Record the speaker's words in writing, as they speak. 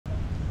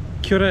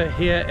Kia ora,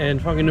 here in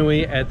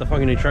Whanganui at the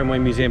Whanganui Tramway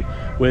Museum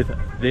with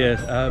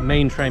their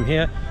main tram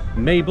here,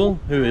 Mabel,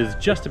 who is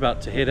just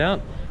about to head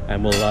out,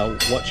 and we'll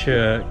watch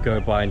her go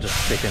by in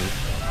just a second.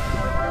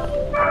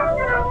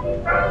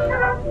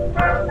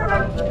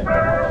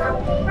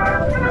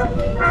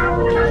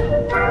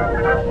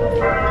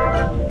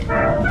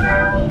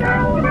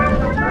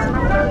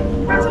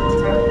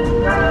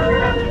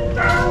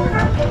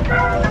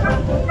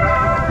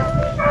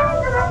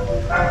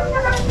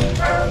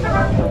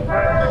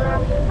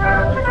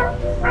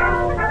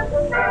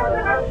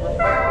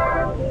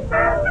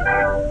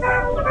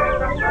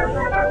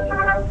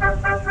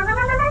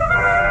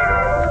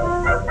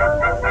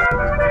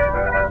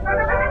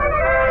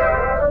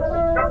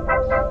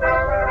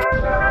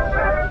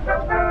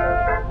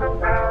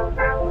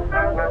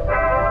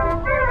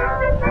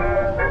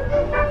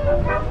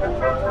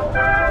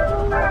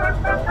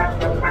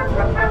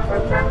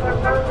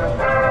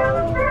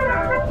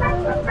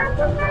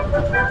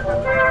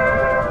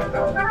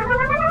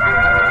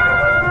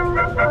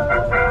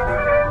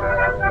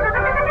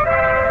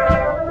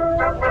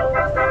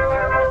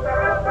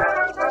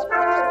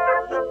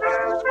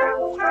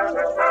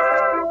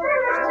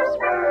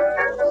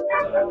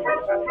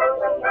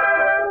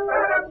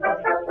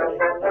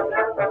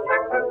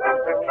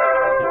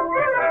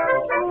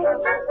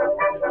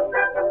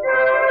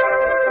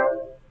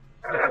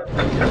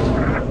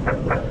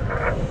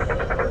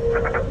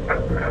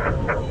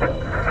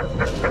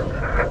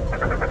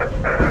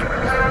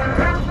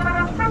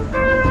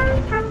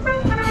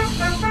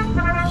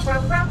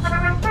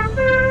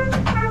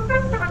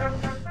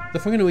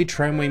 The Whanganui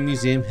Tramway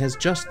Museum has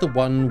just the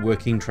one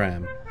working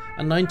tram,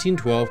 a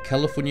 1912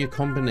 California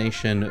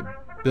combination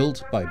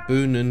built by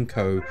Boon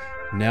Co,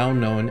 now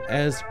known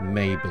as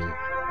Mabel.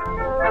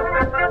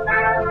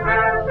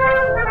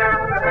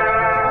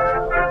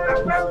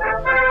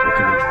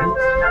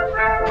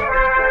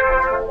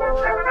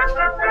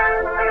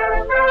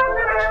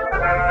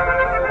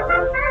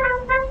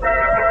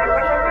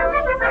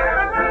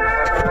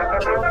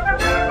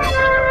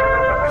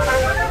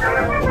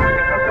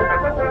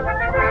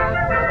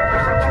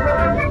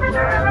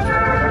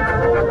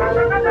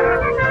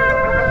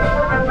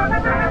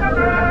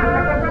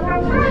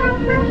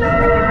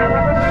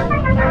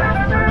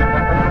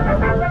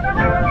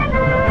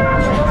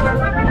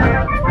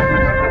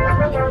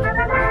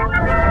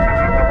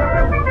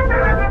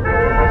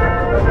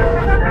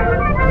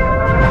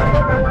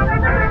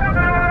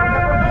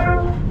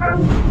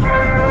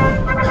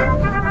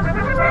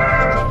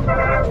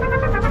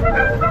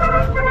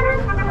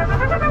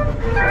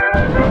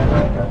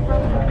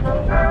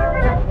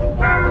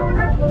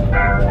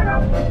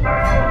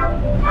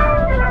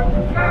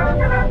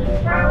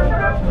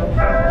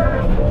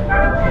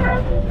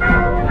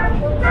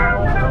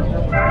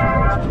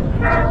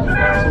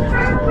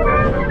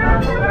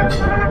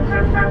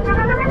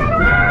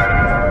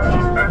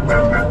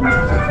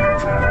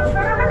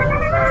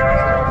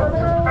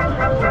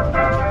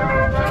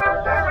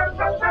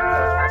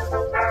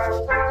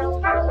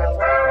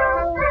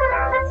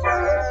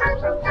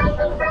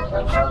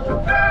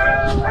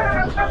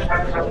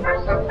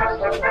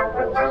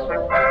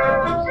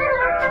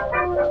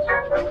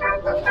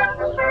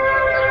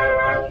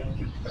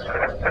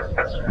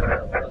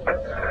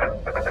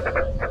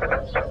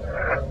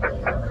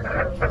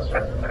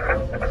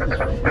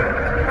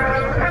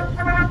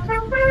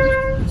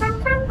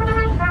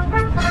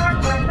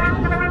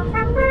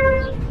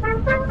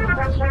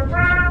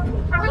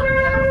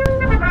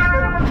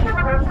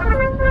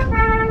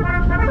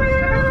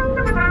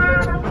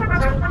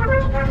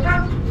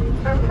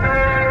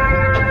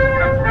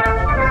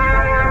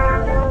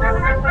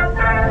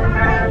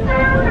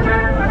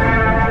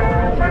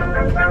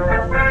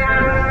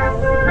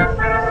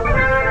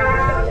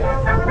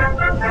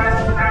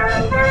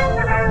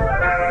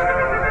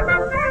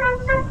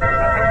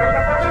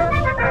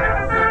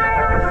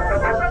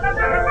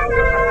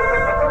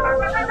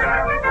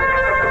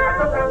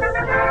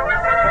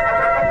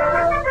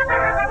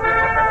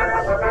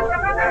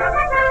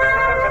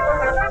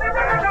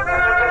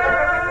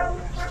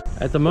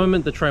 At the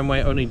moment, the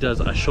tramway only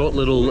does a short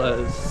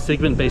little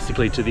segment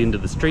basically to the end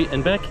of the street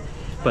and back,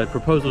 but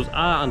proposals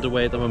are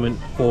underway at the moment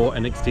for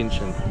an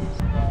extension.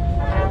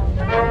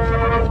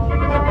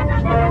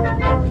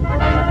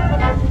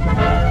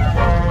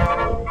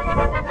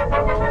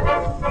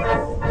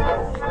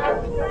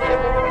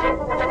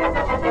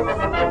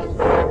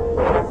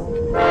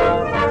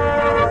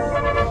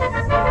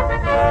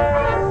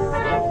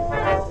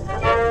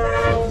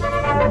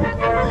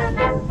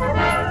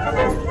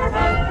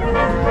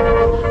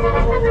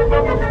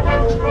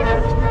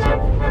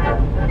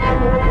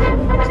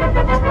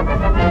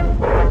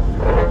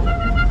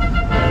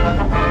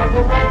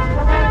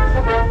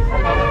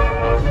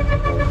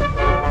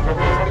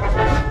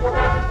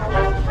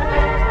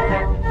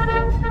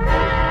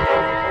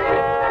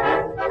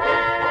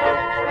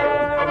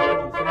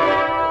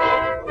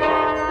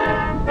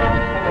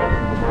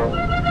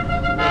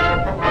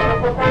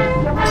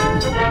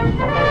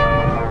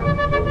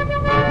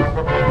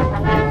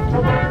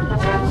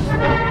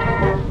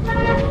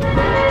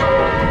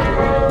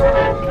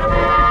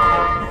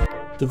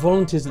 The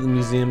volunteers at the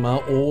museum are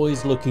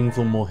always looking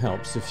for more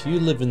help, so if you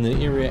live in the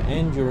area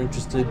and you're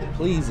interested,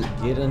 please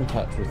get in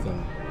touch with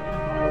them.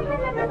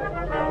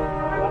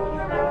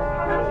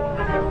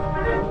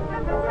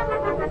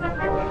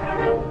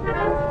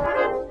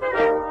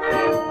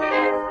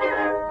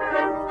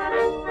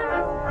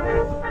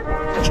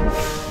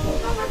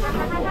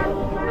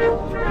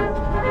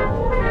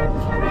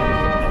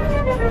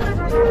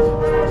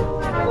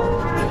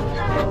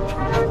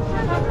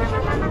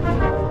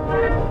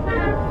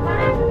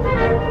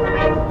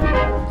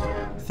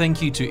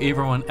 Thank you to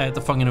everyone at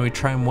the Whanganui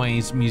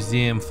Tramways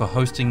Museum for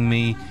hosting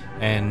me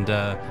and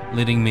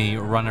letting me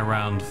run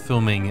around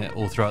filming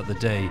all throughout the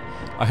day.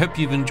 I hope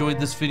you've enjoyed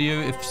this video.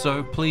 If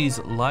so, please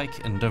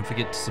like and don't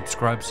forget to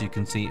subscribe so you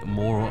can see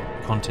more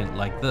content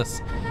like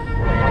this.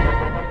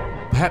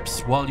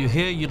 Perhaps while you're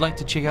here, you'd like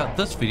to check out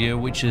this video,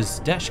 which is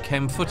dash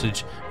cam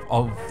footage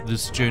of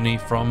this journey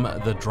from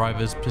the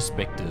driver's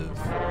perspective.